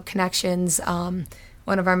Ski Club Connections,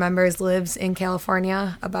 one of our members lives in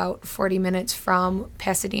California, about 40 minutes from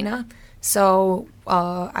Pasadena. So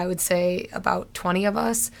I would say about 20 of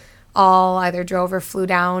us all either drove or flew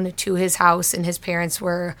down to his house, and his parents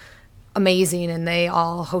were amazing, and they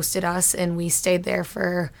all hosted us, and we stayed there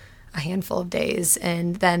for a handful of days.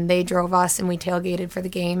 And then they drove us, and we tailgated for the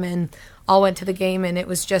game and all went to the game. And it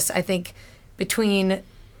was just, I think, between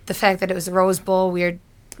the fact that it was the Rose Bowl,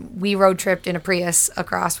 we road tripped in a Prius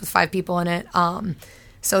across with 5 people in it.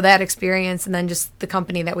 So that experience, and then just the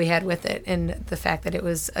company that we had with it, and the fact that it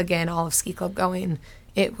was, again, all of Ski Club going,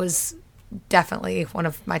 it was definitely one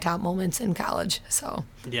of my top moments in college. So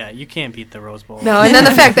yeah, you can't beat the Rose Bowl. No, and then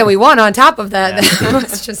the fact that we won on top of that, that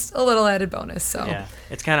was just a little added bonus. So yeah,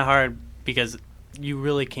 it's kind of hard because you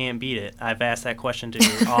really can't beat it. I've asked that question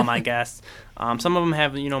to all my guests. Some of them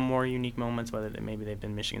have, more unique moments, whether maybe they've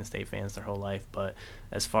been Michigan State fans their whole life. But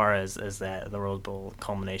as far as that, the Rose Bowl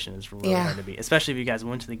culmination is really hard to beat, especially if you guys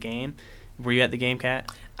went to the game. Were you at the game,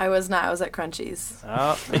 Kat? I was not. I was at Crunchies.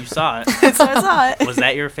 Oh, you saw it. So I saw it. Was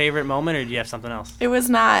that your favorite moment, or do you have something else? It was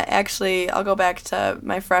not. Actually, I'll go back to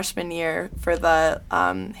my freshman year for the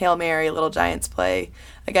Hail Mary Little Giants play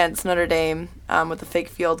against Notre Dame with the fake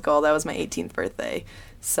field goal. That was my 18th birthday.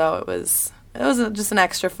 So it was just an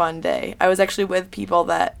extra fun day. I was actually with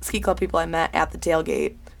Ski Club people I met at the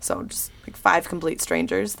tailgate. So just like 5 complete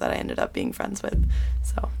strangers that I ended up being friends with.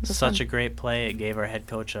 So such a great play. It gave our head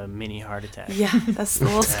coach a mini heart attack. Yeah, that's a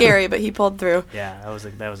little scary, but he pulled through. Yeah,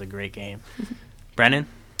 that was a great game. Brennan?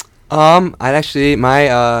 I'd actually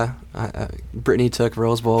Brittany took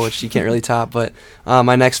Rose Bowl, which you can't really top, but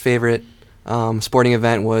my next favorite sporting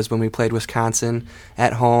event was when we played Wisconsin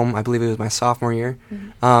at home. I believe it was my sophomore year.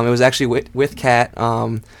 Mm-hmm. It was actually with Kat.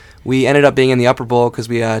 We ended up being in the upper bowl because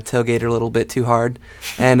we tailgated a little bit too hard,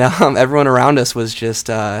 and everyone around us was just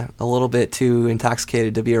a little bit too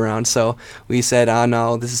intoxicated to be around. So we said, "Oh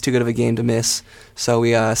no, this is too good of a game to miss." So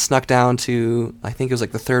we snuck down to, I think it was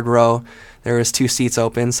like the 3rd row. There was 2 seats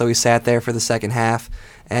open, so we sat there for the second half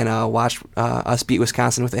and watched us beat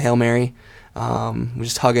Wisconsin with a Hail Mary. We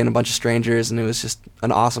just hugging a bunch of strangers, and it was just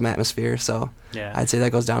an awesome atmosphere. So yeah, I'd say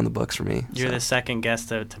that goes down in the books for me. You're the second guest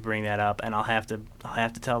to bring that up, and I'll have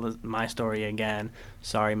to tell my story again.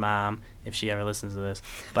 Sorry, Mom, if she ever listens to this.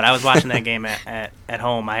 But I was watching that game at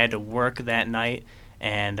home. I had to work that night,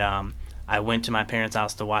 and I went to my parents'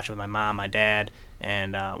 house to watch it with my mom, my dad,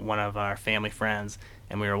 and one of our family friends.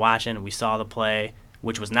 And we were watching, and we saw the play,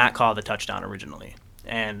 which was not called a touchdown originally.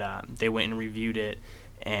 And they went and reviewed it,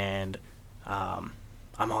 and I'm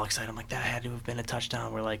all excited. I'm like, that had to have been a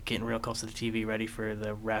touchdown. We're like getting real close to the TV, ready for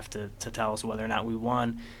the ref to tell us whether or not we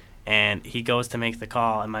won. And he goes to make the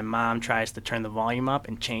call, and my mom tries to turn the volume up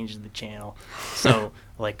and changes the channel. So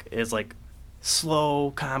it's like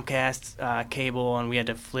slow Comcast cable, and we had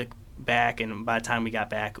to flick back. And by the time we got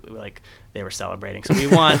back, they were celebrating. So we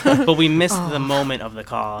won, but we missed the moment of the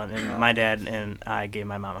call. And my dad and I gave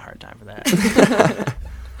my mom a hard time for that.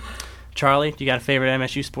 Charlie, do you got a favorite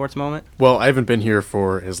MSU sports moment? Well, I haven't been here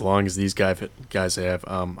for as long as these guys have.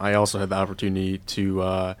 I also had the opportunity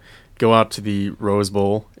to go out to the Rose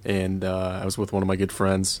Bowl, and I was with one of my good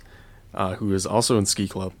friends who is also in ski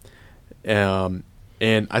club. And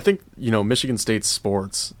I think, Michigan State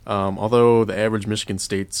sports, although the average Michigan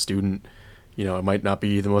State student, it might not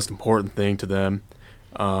be the most important thing to them,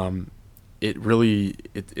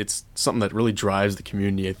 it's something that really drives the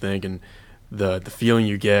community, I think, and the feeling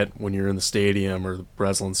you get when you're in the stadium or the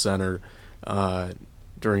Breslin Center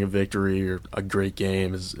during a victory or a great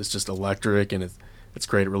game is just electric, and it's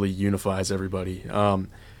great. It really unifies everybody. I'm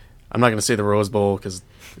not going to say the Rose Bowl because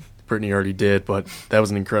Brittany already did, but that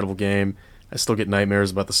was an incredible game. I still get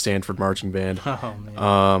nightmares about the Stanford marching band. Oh,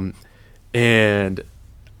 man. And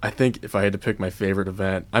I think if I had to pick my favorite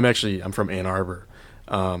event, I'm from Ann Arbor.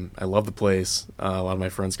 I love the place. A lot of my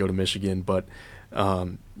friends go to Michigan, but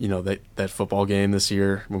that football game this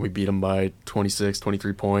year when we beat them by 26,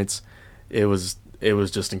 23 points, it was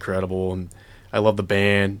just incredible. And I love the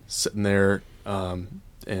band sitting there, and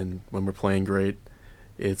when we're playing great,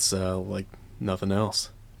 it's like nothing else.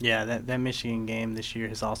 Yeah, that Michigan game this year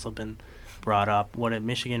has also been brought up. What if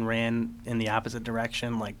Michigan ran in the opposite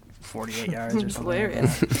direction, like 48 yards or something?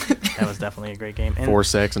 Hilarious. Like that was definitely a great game. And 4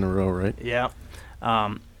 sacks in a row, right? Yeah.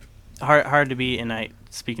 Hard to beat. And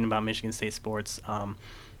speaking about Michigan State sports,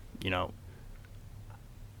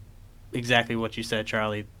 exactly what you said,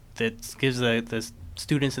 Charlie. That gives the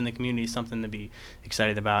students in the community something to be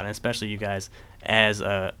excited about, and especially you guys as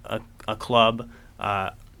a club,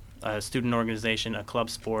 a student organization, a club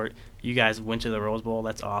sport. You guys went to the Rose Bowl.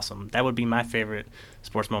 That's awesome. That would be my favorite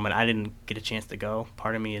sports moment. I didn't get a chance to go.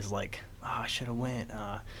 Part of me is like, I should have went,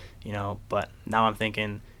 But now I'm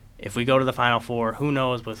thinking, if we go to the Final Four, who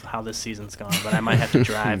knows with how this season's gone? But I might have to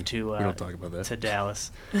drive to we don't talk about that. to Dallas.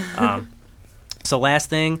 So last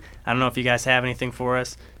thing, I don't know if you guys have anything for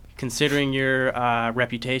us. Considering your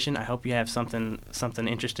reputation, I hope you have something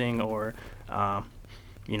interesting or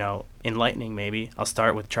enlightening maybe. I'll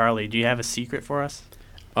start with Charlie. Do you have a secret for us?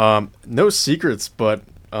 No secrets, but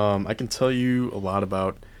I can tell you a lot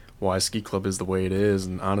about why Ski Club is the way it is.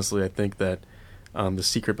 And honestly, I think that the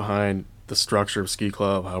secret behind the structure of Ski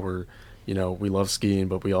Club, how we love skiing,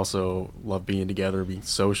 but we also love being together, being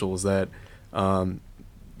social, is that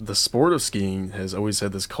the sport of skiing has always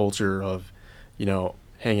had this culture of,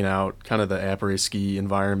 hanging out, kind of the après-ski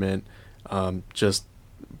environment, just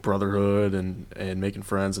brotherhood and making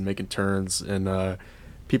friends and making turns. And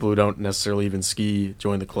people who don't necessarily even ski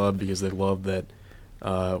join the club because they love that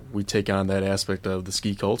we take on that aspect of the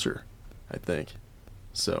ski culture, I think.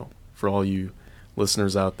 So for all you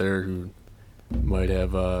listeners out there who might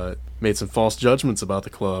have made some false judgments about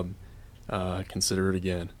the club, consider it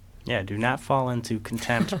again. Yeah, do not fall into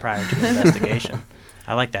contempt prior to investigation.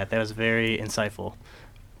 I like that. That was very insightful.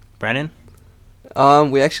 Brennan?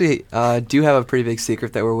 We actually do have a pretty big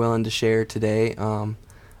secret that we're willing to share today.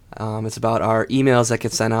 It's about our emails that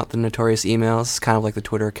get sent out, the notorious emails, kind of like the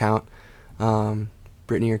Twitter account.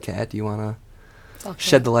 Brittany or Kat, do you want to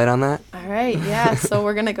shed the light on that? All right, yeah. So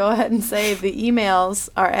we're going to go ahead and say the emails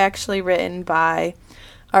are actually written by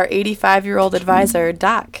our 85-year-old advisor,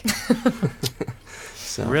 Doc.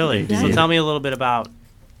 Really? Yeah. So tell me a little bit about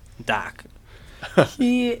Doc.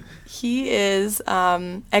 He is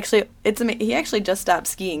he actually just stopped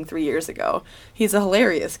skiing 3 years ago. He's a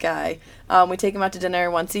hilarious guy. We take him out to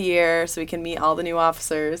dinner once a year so we can meet all the new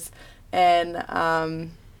officers,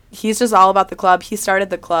 and he's just all about the club. He started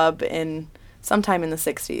the club sometime in the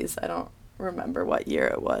 60s. I don't remember what year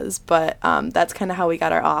it was, but that's kind of how we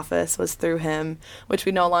got our office, was through him, which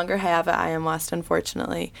we no longer have at IM West,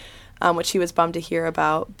 unfortunately. Which he was bummed to hear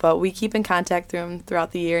about. But we keep in contact through him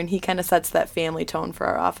throughout the year, and he kind of sets that family tone for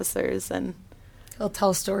our officers. And he'll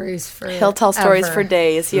tell stories for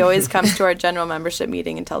days. He always comes to our general membership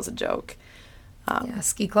meeting and tells a joke.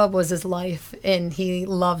 Ski Club was his life, and he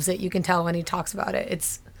loves it. You can tell when he talks about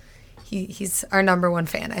it. He's our number one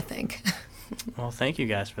fan, I think. Well, thank you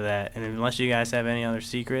guys for that. And unless you guys have any other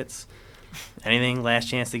secrets, anything, last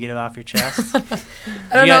chance to get it off your chest?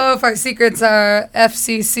 I don't know if our secrets are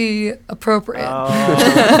FCC appropriate.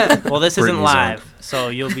 Oh. Well, this isn't live, so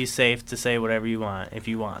you'll be safe to say whatever you want if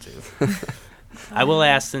you want to. I will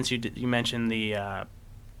ask, since you mentioned the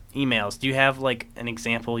emails, do you have like an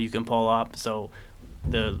example you can pull up so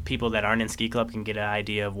the people that aren't in Ski Club can get an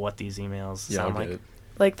idea of what these emails sound like?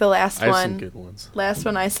 Like the last one. I have some good ones. Last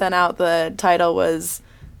one I sent out, the title was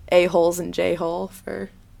A-holes and J-hole for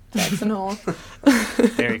Jackson Hole.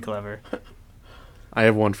 Very clever. I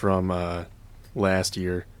have one from last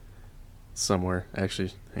year. somewhere.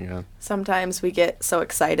 Actually, hang on. Sometimes we get so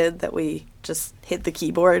excited that we just hit the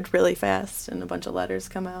keyboard really fast and a bunch of letters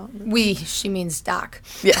come out. She means Doc.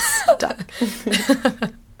 Yes, Doc.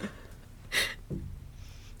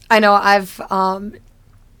 I know I've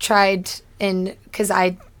tried because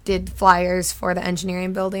I did flyers for the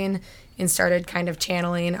engineering building and started kind of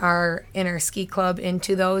channeling our inner ski club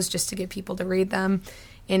into those just to get people to read them.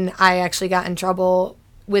 And I actually got in trouble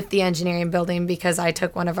with the engineering building because I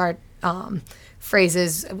took one of our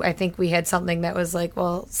phrases. I think we had something that was like,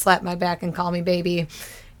 well, slap my back and call me baby.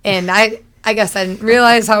 And I guess I didn't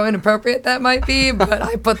realize how inappropriate that might be, but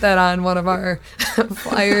I put that on one of our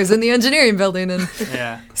flyers in the engineering building. And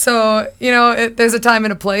Yeah. so, there's a time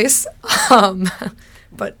and a place.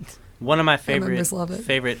 But one of my members love it.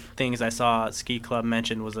 favorite things I saw Ski Club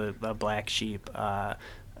mentioned was a Black Sheep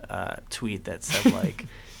tweet that said, like,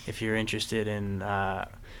 if you're interested in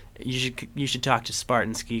you should talk to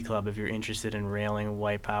Spartan Ski Club if you're interested in railing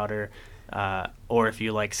white powder, or if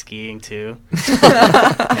you like skiing too.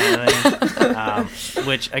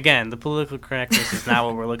 Which, again, the political correctness is not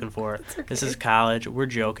what we're looking for. Okay. This is college. We're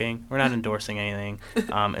joking. We're not endorsing anything.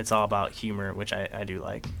 It's all about humor, which I do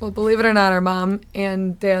like. Well, believe it or not, our mom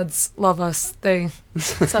and dads love us. They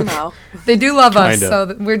somehow they do love us,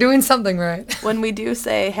 so we're doing something right. When we do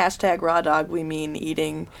say #raw dog, we mean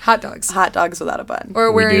eating hot dogs without a bun,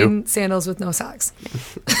 or wearing sandals with no socks,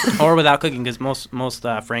 or without cooking, because most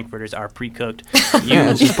Frankfurters are pre-cooked.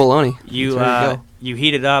 It's just bologna. You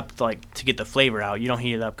heat it up like to get the flavor out. You don't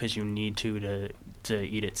heat it up because you need to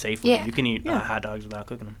eat it safely. Yeah. You can eat hot dogs without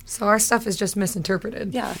cooking them. So our stuff is just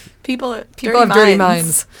misinterpreted. Yeah, people have dirty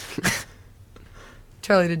minds.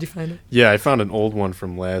 Charlie, did you find it? Yeah, I found an old one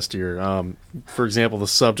from last year. For example, the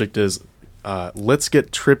subject is "Let's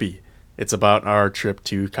Get Trippy." It's about our trip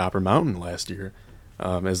to Copper Mountain last year,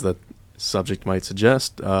 as the subject might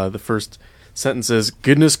suggest. The first sentence is,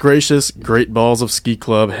 "Goodness gracious, great balls of ski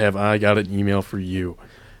club, have I got an email for you.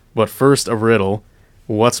 But first, a riddle.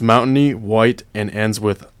 What's mountainy, white, and ends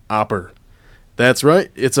with opper?" That's right,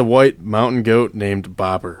 it's a white mountain goat named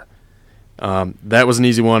Bopper. That was an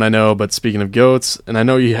easy one, I know, but speaking of goats, and I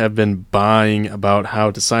know you have been buying about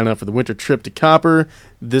how to sign up for the winter trip to Copper,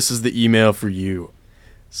 this is the email for you.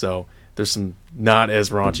 So there's some not as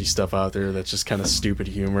raunchy stuff out there that's just kind of stupid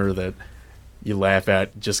humor that you laugh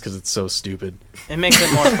at just because it's so stupid. It makes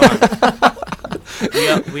it more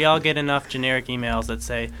fun. We all get enough generic emails that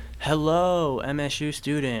say, "Hello, MSU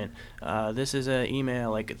student. This is an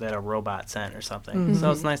email like that a robot sent or something." Mm-hmm.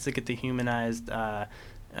 So it's nice to get the humanized,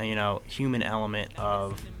 human element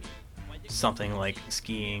of something like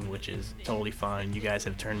skiing, which is totally fun. You guys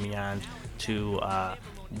have turned me on to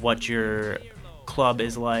what your club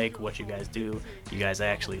is like, what you guys do. You guys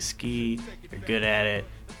actually ski. You're good at it.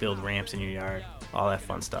 Build ramps in your yard. All that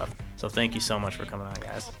fun stuff. So thank you so much for coming on,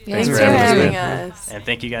 guys. Thanks for having us. And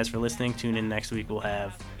thank you guys for listening. Tune in next week. We'll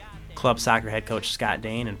have club soccer head coach Scott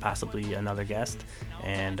Dane and possibly another guest.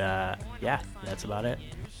 And that's about it.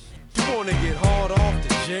 You wanna get hard off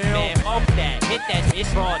the jail? Man, off that. Hit that.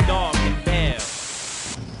 It's raw dog and bell.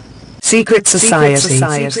 Secret Society.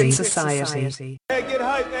 Hey, get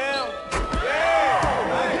hype,